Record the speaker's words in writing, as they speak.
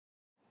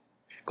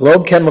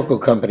Globe Chemical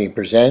Company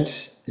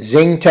presents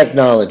Zing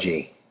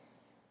Technology.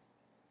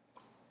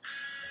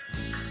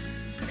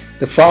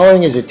 The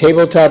following is a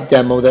tabletop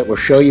demo that will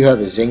show you how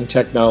the Zing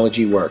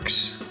technology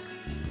works.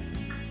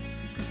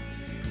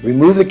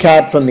 Remove the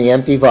cap from the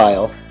empty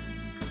vial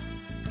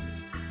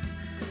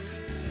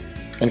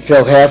and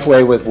fill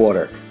halfway with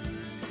water.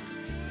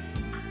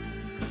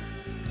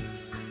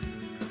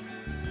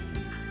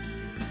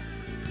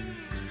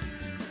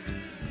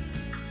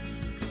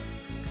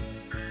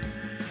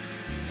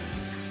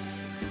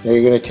 Now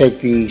you're going to take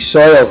the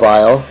soil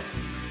vial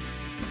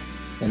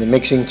and the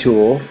mixing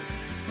tool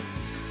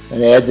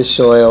and add the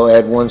soil,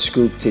 add 1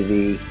 scoop to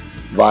the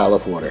vial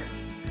of water.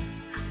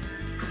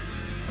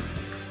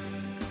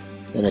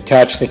 Then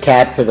attach the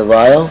cap to the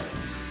vial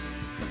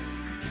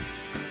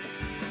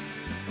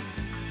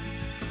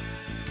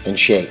and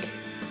shake.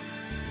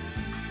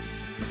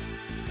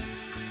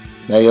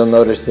 Now you'll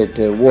notice that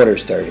the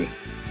water's dirty.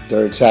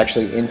 Dirt's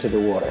actually into the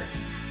water.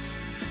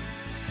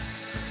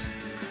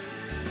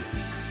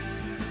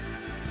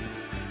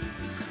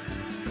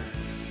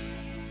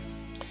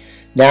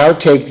 Now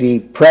take the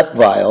prep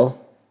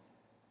vial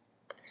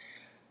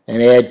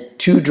and add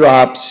 2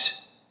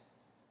 drops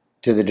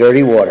to the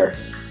dirty water.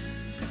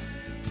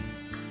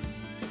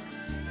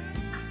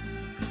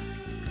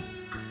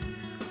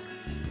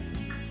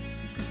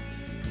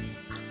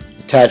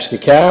 Attach the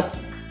cap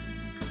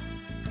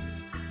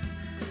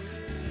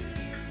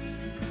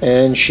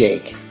and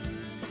shake.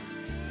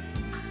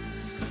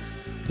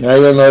 Now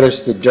you'll notice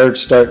the dirt's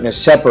starting to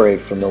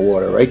separate from the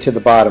water right to the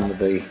bottom of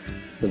the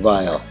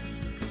vial.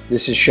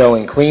 This is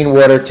showing clean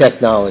water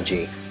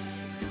technology.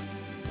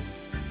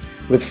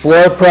 With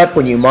floor prep,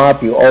 when you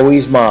mop, you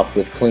always mop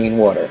with clean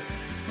water.